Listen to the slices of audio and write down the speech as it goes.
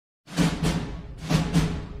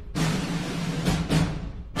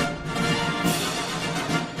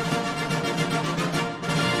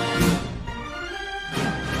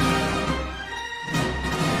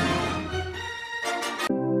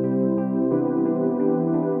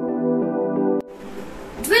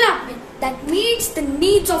that meets the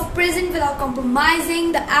needs of present without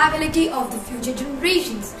compromising the ability of the future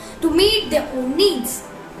generations to meet their own needs.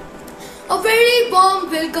 A very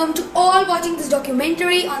warm welcome to all watching this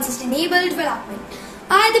documentary on sustainable development.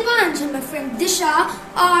 I, DEEPANSH, and my friend DISHA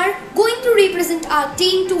are going to represent our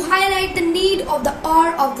team to highlight the need of the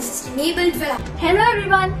hour of the sustainable development. Hello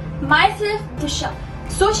everyone, myself DISHA.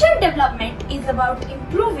 Social development is about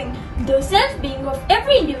improving the self-being of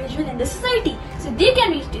every individual in the society so they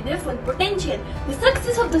can reach their full potential. The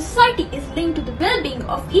success of the society is linked to the well-being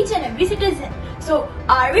of each and every citizen. So,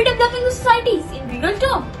 are we developing the societies in real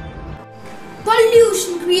terms?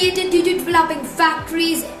 Pollution created due to developing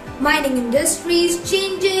factories, mining industries,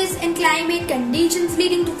 changes in climate conditions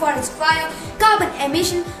leading to forest fire, carbon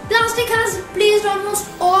emission. Plastic has replaced almost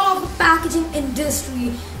all of the packaging industry.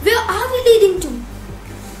 Where are we leading to?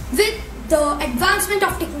 With the advancement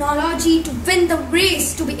of technology to win the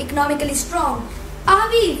race to be economically strong, are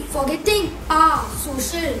we forgetting our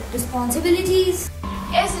social responsibilities?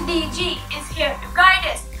 SDG is here to guide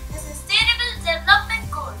us. The Sustainable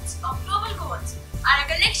Development Goals or Global Goals are a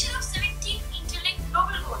collection of 17 interlinked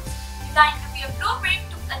global goals designed to be a blueprint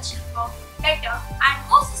to achieve a better and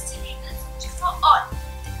more sustainable future for all.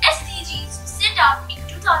 The SDGs were set up in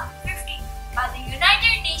 2015 by the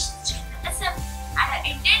United Nations General Assembly and are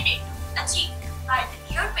intended to be achieved by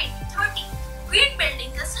the year 2030. Green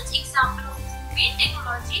buildings are such example of green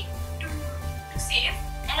technology to save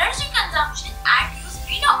energy consumption and use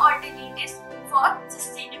greener alternatives for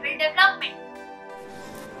sustainable development.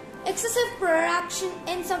 Excessive production,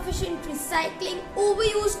 insufficient recycling,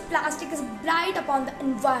 overused plastic is a blight upon the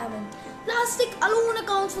environment. Plastic alone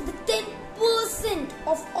accounts for the 10%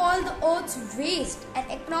 of all the Earth's waste, and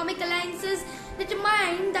economic alliances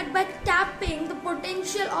determine that by tapping the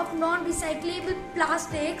potential of non-recyclable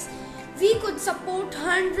plastics, we could support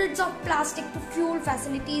hundreds of plastic to fuel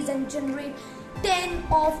facilities and generate tens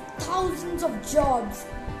of thousands of jobs.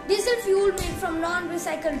 Diesel fuel made from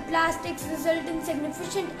non-recycled plastics result in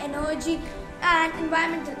significant energy and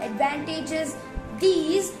environmental advantages.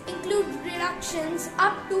 These include reductions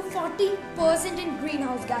up to 14% in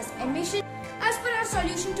greenhouse gas emissions. As per our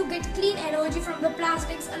solution to get clean energy from the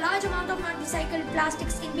plastics, a large amount of non-recycled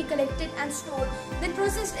plastics can be collected and stored, then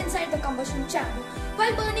processed inside the combustion chamber.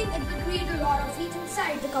 While burning, it will create a lot of heat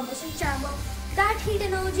inside the combustion chamber. That heat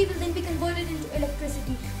energy will then be converted into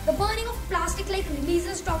electricity. The burning of plastic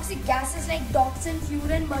releases toxic gases like dioxin,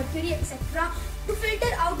 furan, mercury, etc. To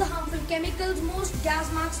filter out the harmful chemicals, most gas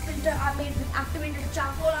mask filters are made with activated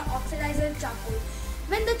charcoal or oxidizer charcoal.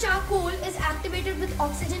 When the charcoal is activated with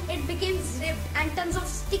oxygen, it becomes ripped and tons of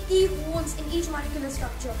sticky holes in each molecular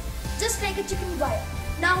structure, just like a chicken wire.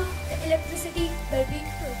 Now the electricity will be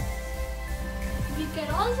produced. We can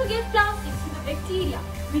also give plastics to the bacteria,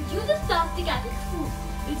 which uses plastic as its food.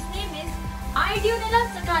 Its name is Ideonella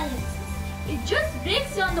saccharensis. It just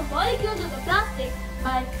breaks down the molecules of the plastic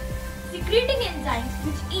by secreting enzymes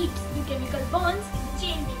which eats the chemical bonds in the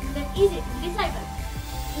chain, making them easy to recycle.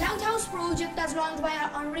 Lighthouse project as launched by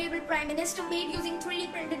our Honorable Prime Minister, made using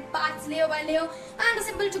 3D printed parts layer by layer and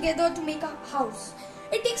assembled together to make a house.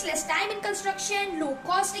 It takes less time in construction, low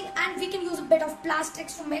costing, and we can use a bit of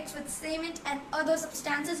plastics to mix with cement and other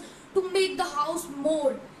substances to make the house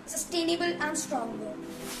more sustainable and stronger.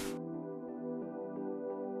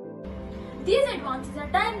 These advances are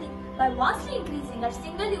timely by vastly increasing our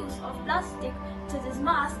single use of plastic such as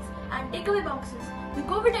masks and takeaway boxes. The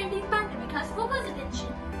COVID-19 pandemic has focused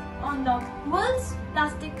attention on the world's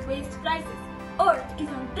plastic waste crisis. Earth is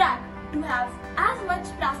on track to have as much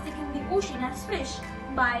plastic in the ocean as fish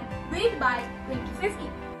by 2050.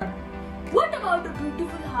 What about a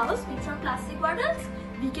beautiful house made from plastic bottles?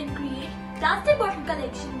 We can create plastic bottle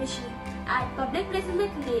collection machine at public places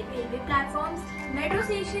like railway platforms, metro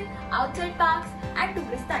stations, outside parks, and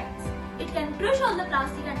tourist sites. It can crush all the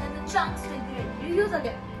plastic and turn the chunks to be ready to use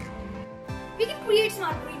again. We can create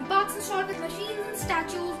smart green parks installed with machines and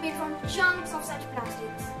statues made from chunks of such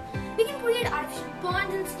plastics. We can create artificial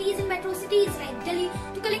ponds and cities in metro cities like Delhi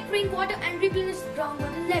to collect rainwater and replenish the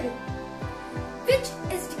groundwater level, which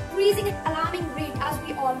is decreasing at an alarming rate, as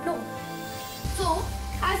we all know. So,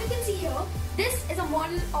 as you can see here, this is a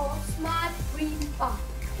model of smart green park.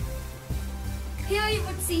 Here you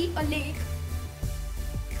would see a lake.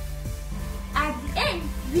 At the end,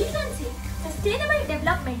 we can say sustainable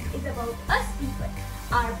development is about us people,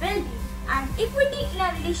 our well-being, and equity in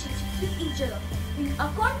our relationships with each other. In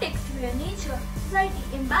a context where nature, society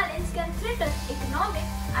imbalance can threaten economic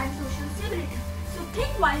and social stability. So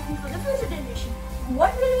think wisely for the future generation.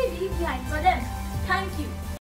 What will we leave behind for them?